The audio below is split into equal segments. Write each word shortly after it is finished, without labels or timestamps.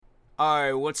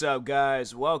Alright, what's up,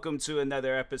 guys? Welcome to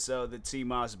another episode of the T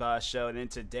Moss Boss Show. And in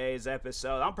today's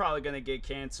episode, I'm probably gonna get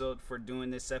canceled for doing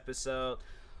this episode.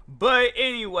 But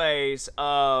anyways,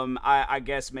 I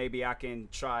guess maybe I can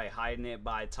try hiding it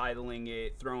by titling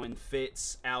it "Throwing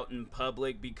Fits Out in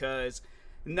Public" because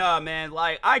nah, man,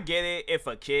 like I get it if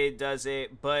a kid does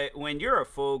it, but when you're a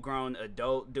full-grown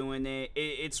adult doing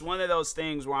it's one of those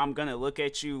things where I'm gonna look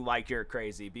at you like you're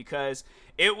crazy because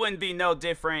it wouldn't be no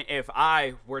different if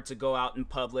I were to go out in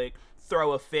public,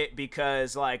 throw a fit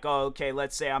because like, oh, okay,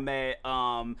 let's say I'm at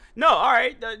no, all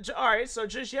right, so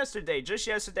just yesterday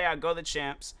I go to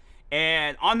Champs,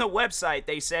 and on the website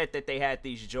they said that they had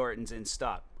these Jordans in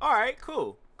stock. All right,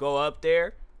 cool. Go up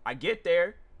there, I get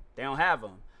there, they don't have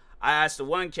them. I asked the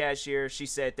one cashier, she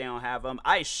said they don't have them.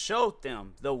 I showed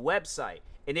them the website,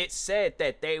 and it said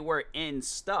that they were in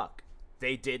stock.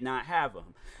 They did not have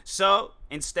them. So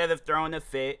instead of throwing a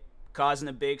fit, causing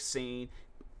a big scene,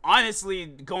 honestly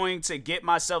going to get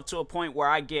myself to a point where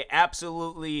I get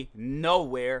absolutely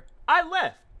nowhere, I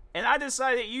left. And I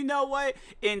decided, you know what?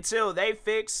 Until they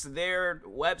fix their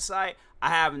website, I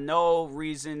have no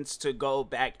reasons to go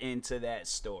back into that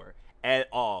store at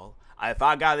all. If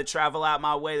I got to travel out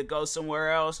my way to go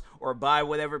somewhere else or buy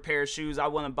whatever pair of shoes I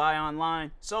want to buy online,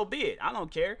 so be it. I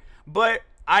don't care. But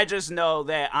I just know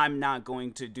that I'm not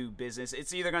going to do business.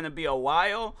 It's either going to be a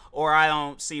while or I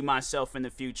don't see myself in the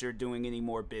future doing any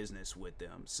more business with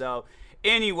them. So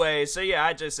anyway, so yeah,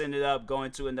 I just ended up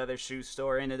going to another shoe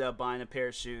store, ended up buying a pair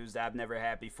of shoes that I've never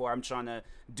had before. I'm trying to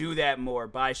do that more,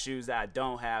 buy shoes that I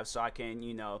don't have so I can,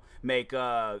 make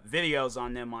videos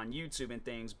on them on YouTube and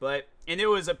things. And it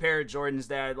was a pair of Jordans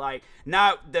that I like,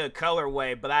 not the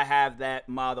colorway, but I have that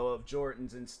model of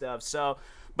Jordans and stuff. So,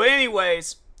 but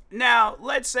anyways, now,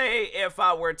 let's say if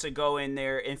I were to go in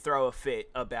there and throw a fit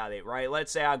about it, right?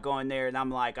 Let's say I go in there and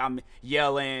I'm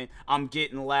yelling, I'm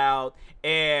getting loud,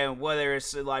 and whether it's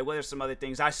some other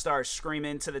things, I start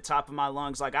screaming to the top of my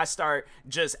lungs, like I start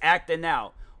just acting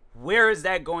out. Where is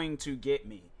that going to get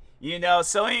me?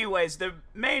 So anyways, the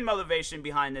main motivation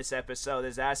behind this episode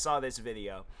is that I saw this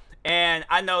video. And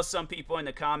I know some people in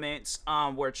the comments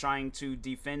were trying to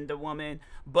defend the woman,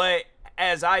 but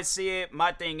as I see it,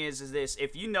 my thing is this: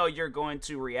 if you know you're going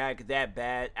to react that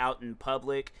bad out in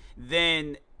public,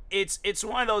 then it's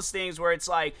one of those things where it's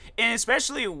like, and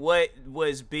especially what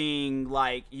was being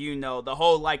like, the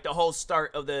whole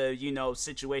start of the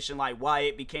situation, like why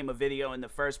it became a video in the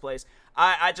first place.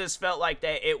 I just felt like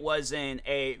that it wasn't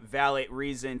a valid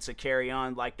reason to carry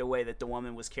on like the way that the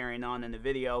woman was carrying on in the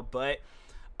video, but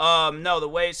no,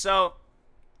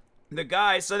 the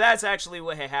guy, so that's actually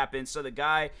what had happened. So the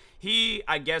guy, he,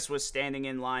 I guess, was standing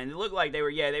in line. It looked like they were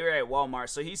at Walmart.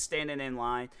 So he's standing in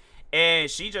line,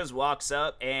 and she just walks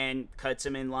up and cuts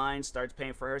him in line, starts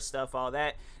paying for her stuff, all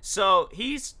that. So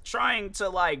he's trying to,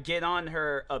 like, get on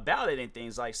her about it and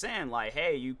things, like saying, like,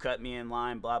 hey, you cut me in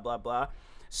line, blah, blah, blah.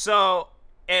 So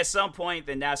at some point,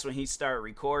 then that's when he started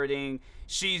recording.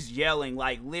 She's yelling,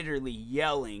 like literally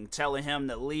yelling, telling him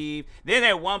to leave. Then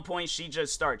at one point, she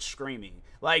just starts screaming.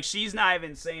 Like, she's not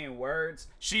even saying words.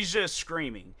 She's just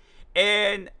screaming.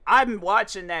 And I'm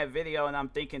watching that video and I'm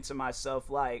thinking to myself,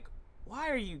 like, why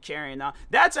are you carrying on?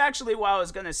 That's actually what I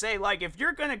was going to say. Like, if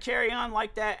you're going to carry on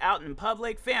like that out in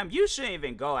public, fam, you shouldn't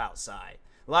even go outside.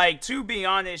 Like, to be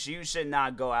honest, you should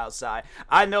not go outside.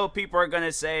 I know people are going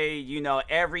to say,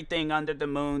 everything under the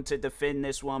moon to defend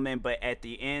this woman, but at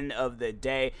the end of the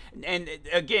day, and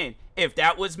again, if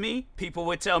that was me, people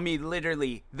would tell me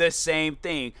literally the same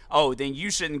thing. Oh, then you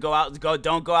shouldn't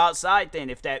don't go outside then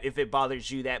if it bothers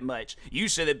you that much. You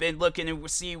should have been looking to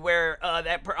see where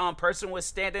that person was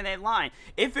standing in line.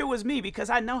 If it was me, because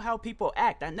I know how people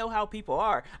act. I know how people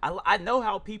are. I know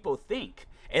how people think.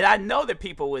 And I know that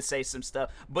people would say some stuff,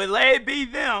 but let it be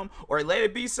them or let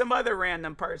it be some other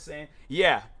random person.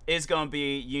 Yeah, it's going to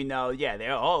be,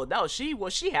 they're, oh, no, she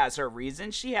has her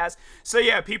reasons. She has. So,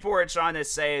 yeah, people were trying to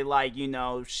say, like,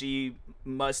 she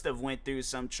must have went through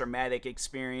some traumatic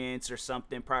experience or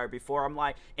something prior before. I'm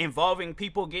like, involving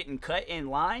people getting cut in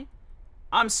line?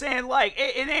 I'm saying, like,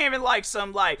 it ain't even like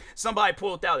somebody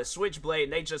pulled out a switchblade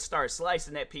and they just start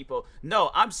slicing at people.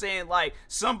 No, I'm saying, like,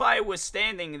 somebody was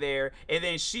standing there and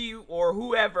then she or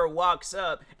whoever walks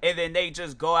up and then they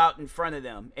just go out in front of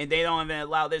them and they don't even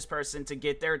allow this person to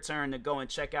get their turn to go and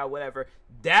check out whatever.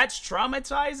 That's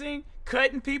traumatizing?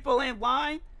 Cutting people in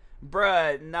line?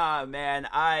 Bruh, nah, man.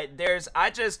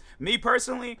 Me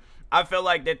personally, I feel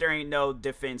like that there ain't no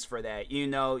defense for that.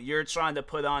 You're trying to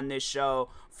put on this show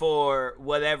for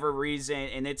whatever reason,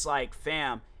 and it's like,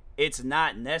 fam, it's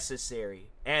not necessary.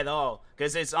 at all,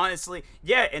 because it's honestly,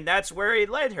 yeah, and that's where it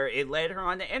led her. It led her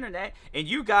on the internet, and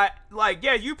you got like,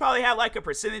 yeah, you probably have like a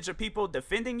percentage of people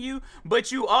defending you,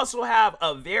 but you also have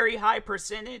a very high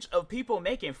percentage of people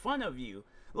making fun of you.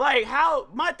 Like, how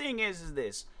my thing is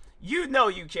this, you know,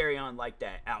 you carry on like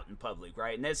that out in public,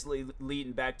 right? And that's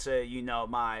leading back to, you know,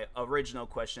 my original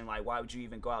question, like, why would you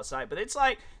even go outside? But it's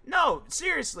like, no,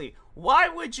 seriously, why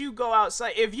would you go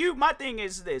outside? If you, my thing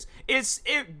is this,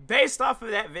 it based off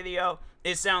of that video,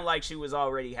 it sounded like she was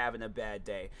already having a bad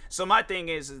day. So my thing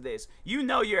is this, you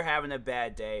know, you're having a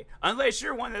bad day unless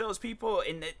you're one of those people,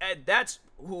 and that's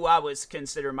who I would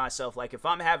consider myself. Like, if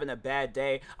I'm having a bad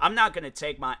day, I'm not gonna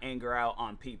take my anger out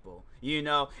on people, you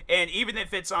know. And even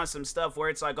if it's on some stuff where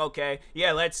it's like, okay,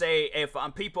 yeah, let's say if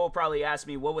people probably ask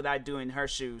me what would I do in her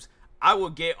shoes, I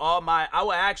will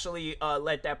actually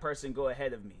let that person go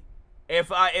ahead of me.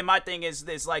 And my thing is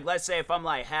this, like, let's say if I'm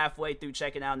like halfway through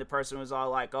checking out and the person was all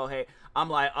like, oh, hey, I'm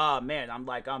like, oh man, I'm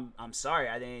like, I'm sorry,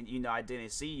 I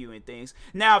didn't see you and things.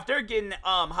 Now, if they're getting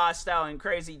hostile and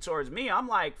crazy towards me, I'm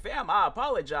like, fam, I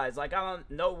apologize. Like, I don't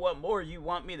know what more you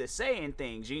want me to say and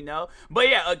things, you know? But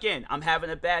yeah, again, I'm having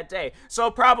a bad day.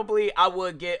 So probably I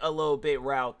would get a little bit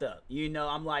riled up. You know,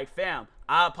 I'm like, fam,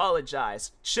 I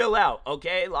apologize. Chill out,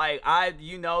 okay? Like,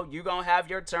 you know, you gonna have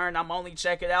your turn. I'm only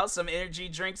checking out some energy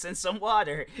drinks and some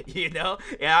water, you know?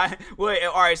 Yeah, well,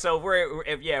 all right, so we're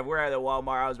at a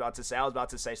Walmart. I was about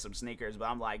to say some sneakers, but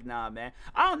I'm like, nah, man.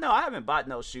 I don't know. I haven't bought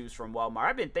no shoes from Walmart.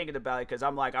 I've been thinking about it because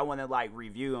I'm like, I want to, like,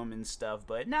 review them and stuff,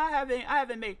 but no, I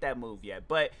haven't made that move yet.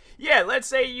 But, yeah, let's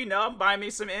say, you know, I'm buying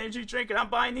me some energy drink and I'm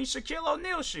buying these Shaquille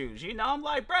O'Neal shoes, you know? I'm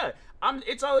like, bruh,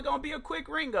 it's only gonna be a quick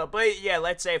ring up. But yeah,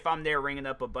 let's say if I'm there ringing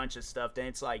up a bunch of stuff, then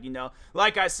it's like, you know,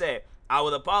 like I said, I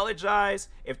would apologize.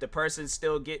 If the person's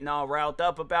still getting all riled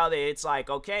up about it, it's like,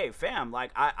 okay, fam, like,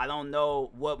 I don't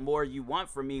know what more you want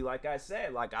from me. Like I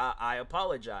said, like, I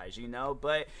apologize, you know.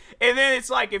 But, and then it's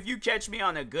like, if you catch me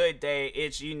on a good day,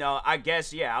 it's, you know, I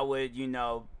guess, yeah, I would, you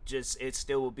know, just, it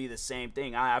still will be the same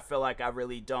thing. I feel like I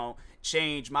really don't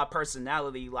change my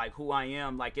personality, like who I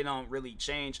am, like it don't really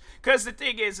change. Because the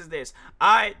thing is this,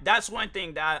 that's one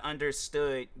thing that I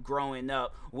understood growing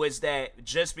up, was that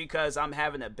just because I'm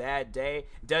having a bad day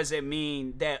doesn't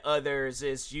mean that others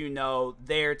is, you know,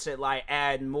 there to like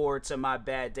add more to my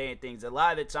bad day and things. A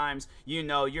lot of the times, you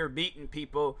know, you're beating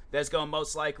people that's gonna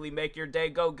most likely make your day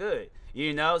go good,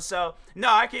 you know. So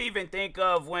no, I can even think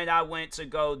of when I went to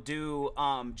go do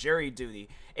jury duty,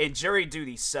 and jury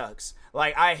duty sucks.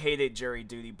 Like, I hated jury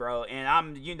duty, bro. And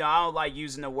I'm, you know, I don't like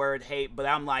using the word hate, but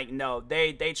I'm like, no,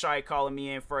 they tried calling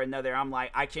me in for another. I'm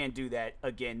like, I can't do that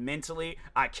again. Mentally,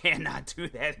 I cannot do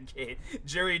that again.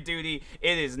 Jury duty,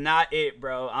 it is not it,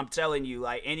 bro. I'm telling you,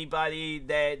 like, anybody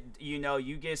that, you know,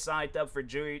 you get signed up for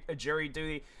jury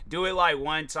duty, do it like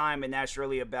one time and that's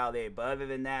really about it. But other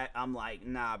than that, I'm like,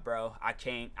 nah, bro, I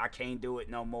can't do it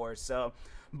no more. So,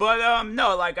 but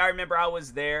no, like, I remember I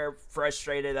was there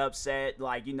frustrated, upset,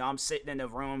 like, you know, I'm sitting in a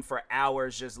room for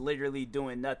hours just literally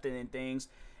doing nothing and things.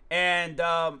 And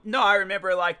no, I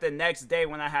remember like the next day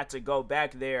when I had to go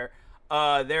back there,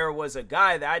 there was a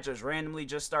guy that I just randomly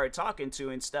just started talking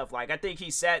to and stuff. Like, I think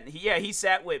he sat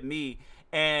with me,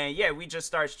 and yeah, we just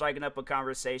started striking up a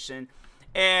conversation.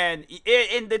 And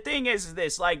the thing is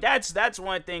this, like, that's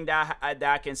one thing that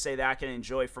I can say that I can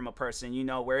enjoy from a person, you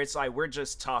know, where it's like we're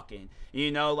just talking, you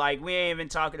know, like we ain't even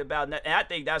talking about nothing. And I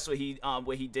think that's what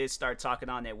he did start talking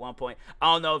on at one point.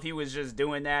 I don't know if he was just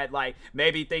doing that, like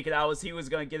maybe thinking he was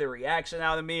gonna get a reaction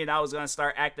out of me and I was gonna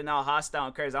start acting all hostile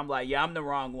and crazy. I'm like, yeah, I'm the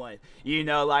wrong one, you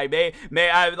know, like maybe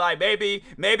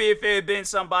if it had been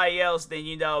somebody else, then,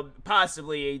 you know,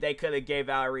 possibly they could have gave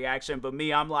out a reaction. But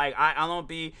me, I'm like, I don't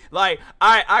be like,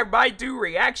 I might do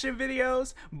reaction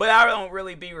videos, but I don't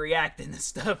really be reacting to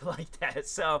stuff like that.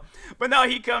 So, but no,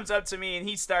 he comes up to me and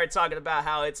he started talking about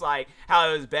how it's like, how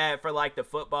it was bad for like the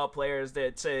football players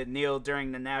to kneel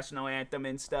during the national anthem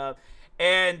and stuff.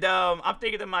 And I'm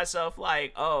thinking to myself,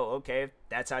 like, oh, okay, if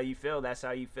that's how you feel, that's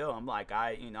how you feel. I'm like,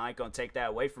 I ain't gonna take that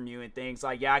away from you and things.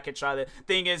 Like, yeah, I could try to,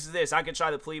 thing is this, I could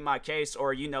try to plead my case,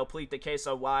 or, you know, plead the case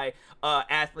of why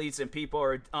athletes and people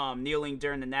are kneeling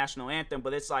during the national anthem,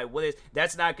 but it's like,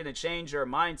 that's not gonna change your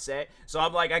mindset. So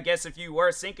I'm like, I guess if you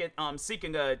were seeking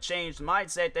a changed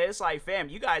mindset, that it's like, fam,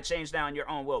 you gotta change down your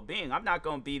own well-being. I'm not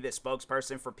gonna be the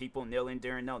spokesperson for people kneeling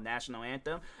during no national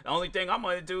anthem. The only thing I'm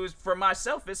gonna do is for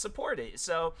myself is support it.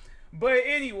 So, but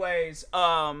anyways,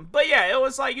 but yeah, it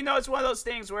was like, you know, it's one of those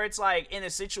things where it's like, in a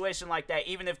situation like that,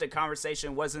 even if the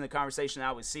conversation wasn't the conversation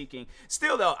I was seeking,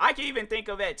 still though, I can even think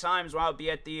of at times where I'll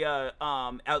be at the,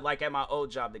 like at my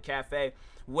old job, the cafe,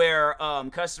 where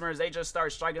customers, they just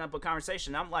start striking up a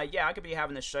conversation. I'm like, yeah, I could be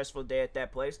having a stressful day at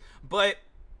that place, but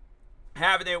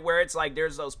having it where it's like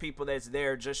there's those people that's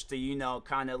there just to, you know,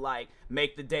 kind of like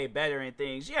make the day better and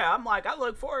things. Yeah, I'm like, I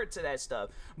look forward to that stuff.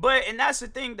 But and that's the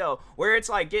thing though, where it's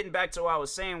like getting back to what I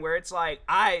was saying, where it's like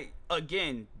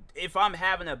again, if I'm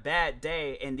having a bad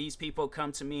day and these people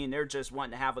come to me and they're just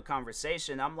wanting to have a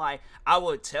conversation, I'm like, I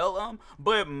would tell them.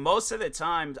 But most of the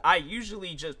times, I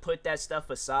usually just put that stuff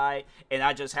aside and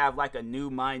I just have like a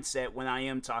new mindset when I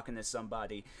am talking to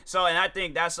somebody. So, and I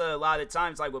think that's a lot of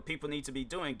times like what people need to be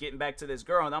doing, getting back to this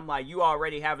girl. And I'm like, you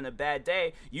already having a bad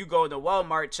day. You go to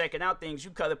Walmart checking out things,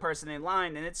 you cut a person in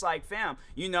line, and it's like, fam,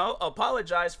 you know,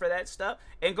 apologize for that stuff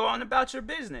and go on about your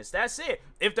business. That's it.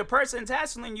 If the person's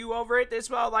hassling you over it, it's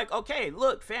about like, okay,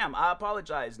 look, fam, I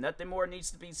apologize. Nothing more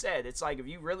needs to be said. It's like, if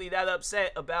you really that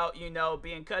upset about, you know,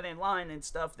 being cut in line and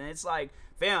stuff, then it's like,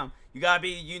 fam, you gotta be,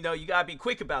 you know, you gotta be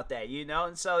quick about that, you know?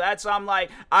 And so that's why I'm like,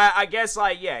 I guess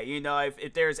like, yeah, you know,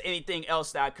 if there's anything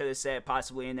else that I could have said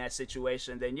possibly in that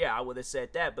situation, then yeah, I would have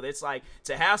said that. But it's like,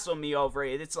 to hassle me over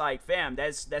it, it's like, fam,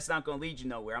 that's not gonna lead you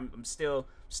nowhere. I'm still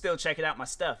checking out my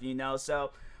stuff, you know?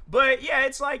 So, but yeah,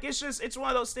 it's like, it's one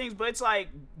of those things. But it's like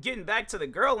getting back to the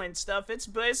girl and stuff.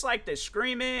 It's like the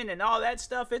screaming and all that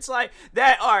stuff. It's like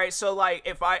that. All right, so like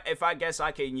if I guess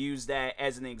I can use that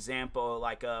as an example,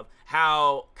 like of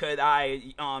how could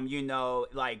I you know,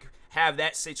 like have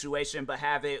that situation, but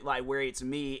have it like where it's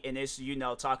me and it's, you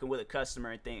know, talking with a customer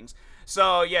and things.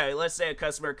 So yeah, let's say a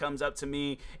customer comes up to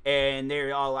me and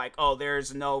they're all like, "Oh,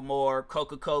 there's no more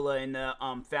Coca-Cola in the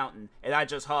fountain," and I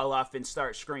just haul off and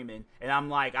start screaming, and I'm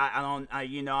like,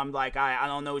 you know, I'm like, I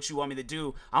don't know what you want me to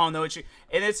do. I don't know what you,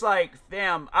 and it's like,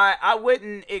 fam, I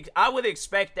would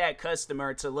expect that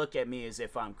customer to look at me as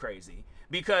if I'm crazy.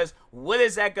 Because what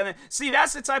is that gonna see?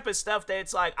 That's the type of stuff that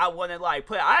it's like I want to like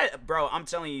put. Bro, I'm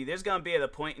telling you, there's gonna be at a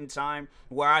point in time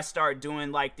where I start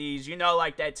doing like these, you know,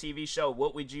 like that TV show,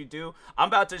 What Would You Do? I'm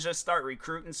about to just start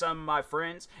recruiting some of my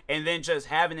friends and then just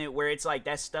having it where it's like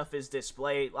that stuff is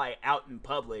displayed like out in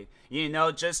public, you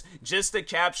know, just to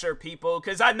capture people.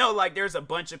 Because I know like there's a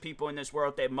bunch of people in this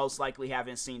world that most likely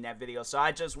haven't seen that video. So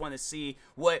I just want to see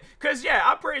what, because yeah,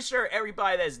 I'm pretty sure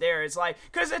everybody that's there is like,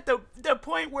 because at the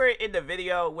point where in the video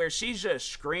where she's just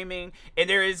screaming and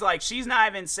there is like, she's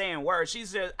not even saying words,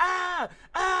 she's just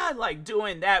like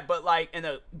doing that, but like in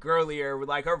a girlier,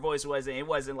 like her voice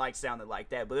wasn't like sounded like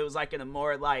that, but it was like in a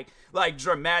more like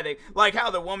dramatic, like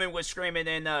how the woman was screaming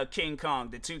in King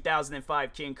Kong, the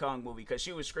 2005 King Kong movie, because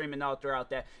she was screaming all throughout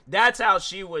that. That's how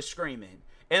she was screaming.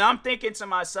 And I'm thinking to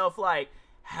myself, like,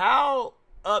 how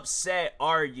upset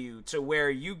are you to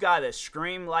where you gotta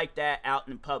scream like that out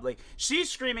in public? She's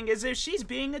screaming as if she's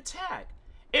being attacked.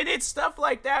 And it's stuff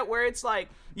like that where it's like,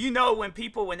 you know,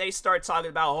 when they start talking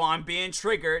about, oh, I'm being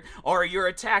triggered or you're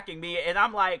attacking me, and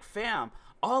I'm like, fam,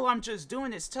 all I'm just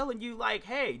doing is telling you, like,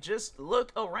 hey, just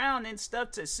look around and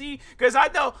stuff to see. Because I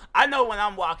know when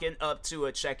I'm walking up to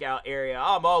a checkout area,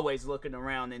 I'm always looking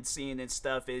around and seeing and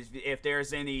stuff if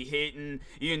there's any hidden,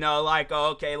 you know, like,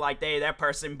 oh, okay, like that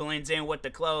person blends in with the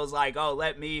clothes, like, oh,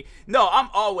 no, I'm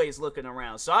always looking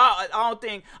around. So I don't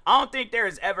think there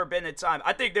has ever been a time.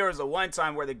 I think there was a one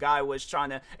time where the guy was trying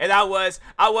to, and I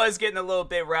was getting a little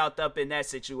bit riled up in that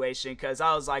situation, because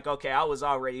I was like, okay, I was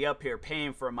already up here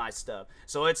paying for my stuff.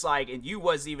 So it's like, and you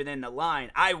wasn't even in the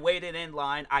line. I waited in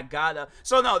line.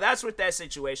 So no, that's what that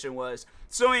situation was.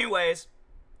 So anyways,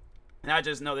 and I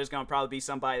just know there's going to probably be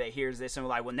somebody that hears this and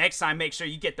like, well, next time, make sure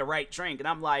you get the right drink. And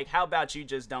I'm like, how about you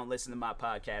just don't listen to my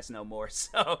podcast no more?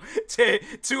 So to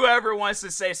whoever wants to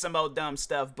say some old dumb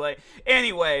stuff. But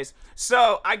anyways,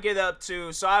 so I get up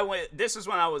to, this is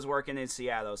when I was working in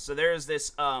Seattle. So there's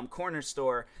this corner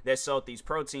store that sold these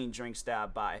protein drinks that I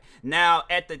buy. Now,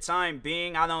 at the time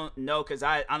being, I don't know, because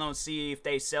I don't see if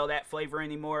they sell that flavor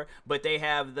anymore. But they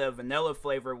have the vanilla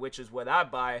flavor, which is what I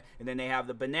buy. And then they have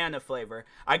the banana flavor.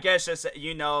 I guess just,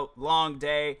 you know, long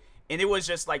day, and it was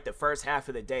just like the first half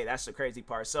of the day. That's the crazy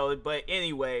part. So, but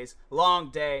anyways, long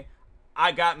day,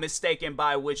 I got mistaken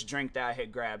by which drink that I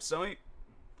had grabbed. So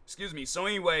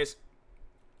anyways,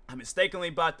 I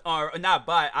mistakenly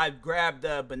I grabbed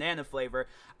the banana flavor.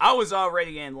 I was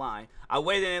already in line. I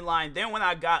waited in line. Then when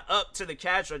I got up to the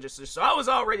cash register, so I was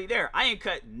already there. I ain't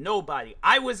cut nobody.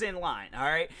 I was in line, all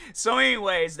right? So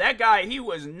anyways, that guy, he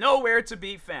was nowhere to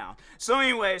be found. So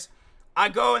anyways, I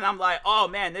go and I'm like, oh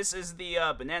man, this is the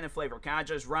banana flavor. Can I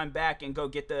just run back and go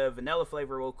get the vanilla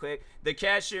flavor real quick? The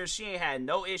cashier, she ain't had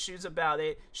no issues about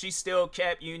it. She still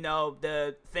kept, you know,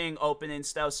 the thing open and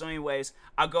stuff. So anyways,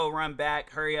 I go run back,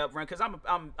 hurry up, run, because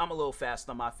I'm a little fast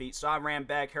on my feet. So I ran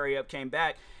back, hurry up, came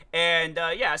back. And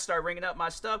yeah, I started ringing up my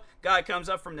stuff. Guy comes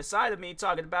up from the side of me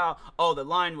talking about, oh, the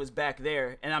line was back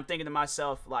there. And I'm thinking to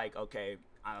myself, like, okay,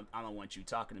 I don't want you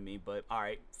talking to me, but all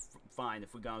right, fine.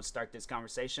 If we're gonna start this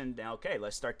conversation, then okay,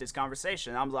 let's start this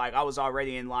conversation. I'm like, I was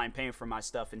already in line paying for my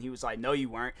stuff, and he was like, no, you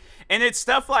weren't. And it's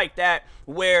stuff like that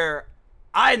where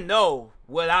I know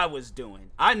what I was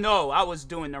doing. I know I was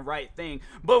doing the right thing.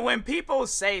 But when people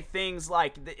say things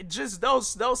like just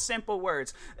those simple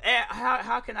words,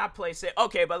 how can I place it?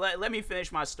 Okay, but let me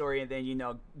finish my story and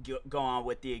then, go on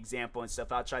with the example and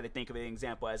stuff. I'll try to think of an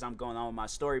example as I'm going on with my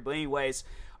story. But anyways,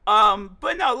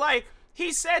 but no, like,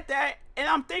 he said that, and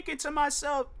I'm thinking to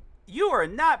myself, you are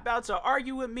not about to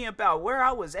argue with me about where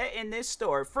I was at in this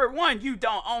store. For one, you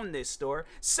don't own this store.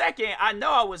 Second, I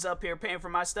know I was up here paying for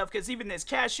my stuff because even this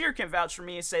cashier can vouch for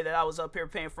me and say that I was up here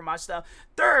paying for my stuff.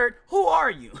 Third, who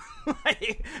are you?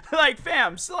 like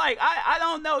fam, so like I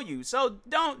don't know you. So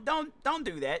don't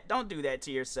do that. Don't do that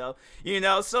to yourself.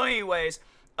 So anyways,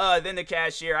 then the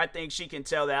cashier, I think she can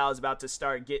tell that I was about to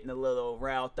start getting a little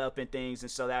riled up and things,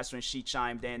 and so that's when she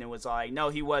chimed in and was like, no,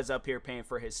 he was up here paying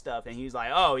for his stuff. And he's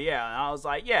like, oh yeah. And I was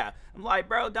like, yeah. I'm like,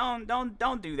 bro, don't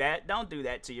do that. Don't do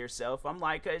that to yourself. I'm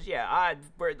like, cause yeah,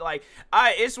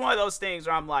 it's one of those things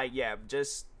where I'm like, yeah,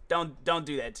 just don't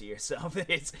do that to yourself.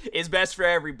 It's best for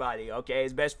everybody, okay?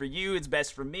 It's best for you, it's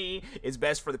best for me, it's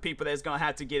best for the people that's gonna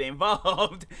have to get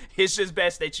involved. It's just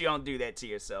best that you don't do that to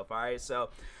yourself, all right? So,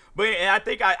 but I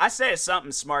think I said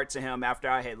something smart to him after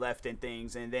I had left and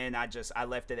things, and then I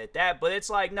left it at that. But it's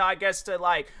like, no, I guess to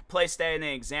like place that in an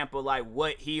example, like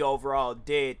what he overall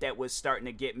did that was starting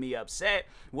to get me upset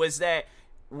was that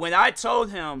when I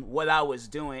told him what I was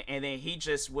doing, and then he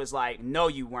just was like, no,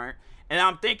 you weren't. And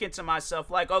I'm thinking to myself,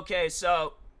 like, okay,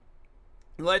 so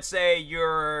let's say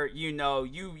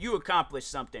you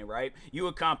accomplished something, right? You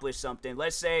accomplished something.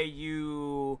 Let's say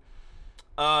you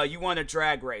won a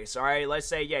drag race, all right? Let's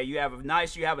say, yeah, you have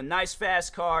a nice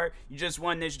fast car. You just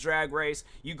won this drag race.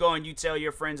 You go and you tell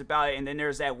your friends about it, and then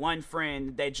there's that one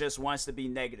friend that just wants to be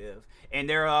negative, and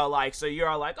they're all like, so you're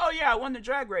all like, oh yeah, I won the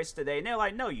drag race today, and they're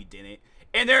like, no, you didn't.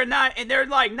 And they're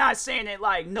like not saying it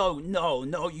like, no,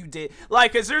 you did.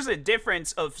 Like, cause there's a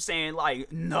difference of saying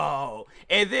like, no.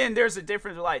 And then there's a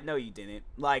difference of like, no, you didn't.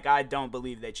 Like, I don't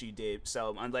believe that you did.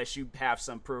 So unless you have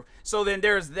some proof. So then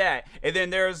there's that. And then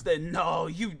there's the, no,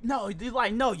 you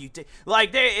did.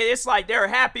 Like, it's like they're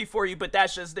happy for you, but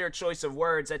that's just their choice of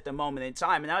words at the moment in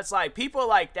time. And it's like, people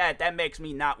like that makes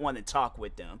me not want to talk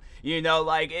with them.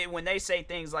 Like when they say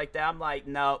things like that, I'm like,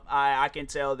 no, I can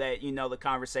tell that, the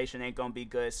conversation ain't gonna be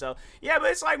good. So yeah,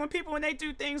 but it's like when they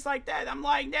do things like that, I'm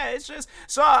like, yeah, it's just,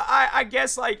 so I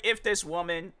guess like if this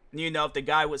woman, if the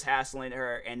guy was hassling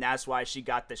her and that's why she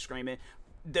got the screaming,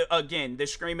 the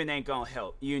screaming ain't gonna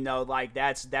help. Like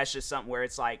that's just something where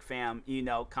it's like, fam,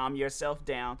 calm yourself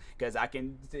down, because I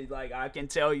can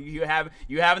tell you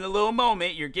having a little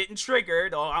moment, you're getting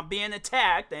triggered, or I'm being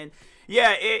attacked. And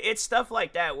yeah, it's stuff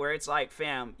like that where it's like,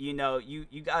 fam, you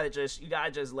gotta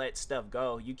just let stuff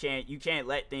go. You can't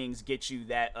let things get you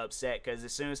that upset, because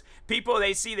as soon as people,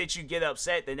 they see that you get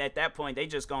upset, then at that point they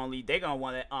just gonna leave. They gonna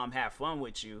want to have fun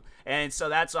with you. And so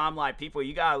that's why I'm like, people,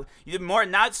 you more,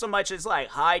 not so much as like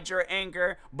hide your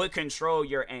anger, but control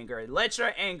your anger. Let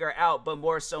your anger out, but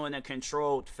more so in a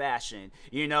controlled fashion,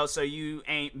 so you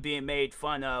ain't being made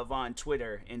fun of on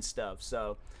Twitter and stuff.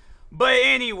 So, but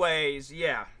anyways,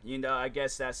 yeah, I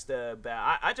guess that's the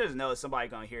bad. I just know somebody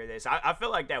gonna hear this. I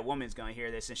feel like that woman's gonna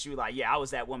hear this, and she was like, yeah, I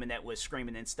was that woman that was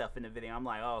screaming and stuff in the video. I'm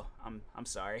like, oh, I'm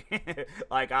sorry.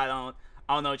 Like, I don't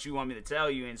know what you want me to tell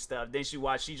you and stuff. Then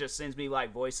she just sends me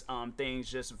like voice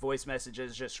voice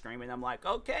messages, just screaming. I'm like,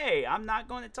 okay, I'm not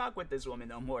going to talk with this woman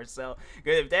no more. So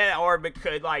if that orbit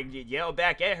could like yell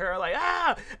back at her like,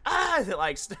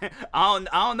 like, I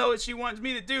don't know what she wants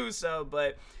me to do. So,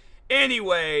 but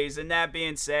anyways, and that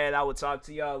being said, I will talk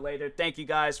to y'all later. Thank you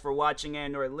guys for watching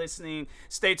and or listening.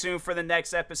 Stay tuned for the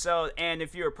next episode. And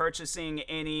if you're purchasing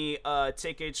any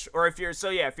tickets, or if you're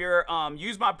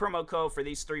use my promo code for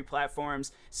these 3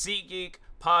 platforms: SeatGeek,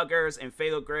 Poggers, and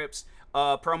Fatal Grips.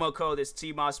 Promo code is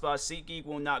TMossBoss. SeatGeek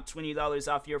will knock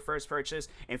 $20 off your first purchase,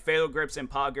 and Fatal Grips and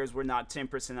Poggers will knock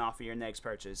 10% off of your next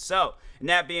purchase. So, and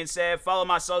that being said, follow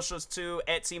my socials too,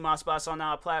 at TMossBoss on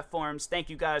all platforms. Thank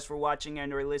you guys for watching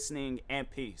and or listening, and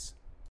peace.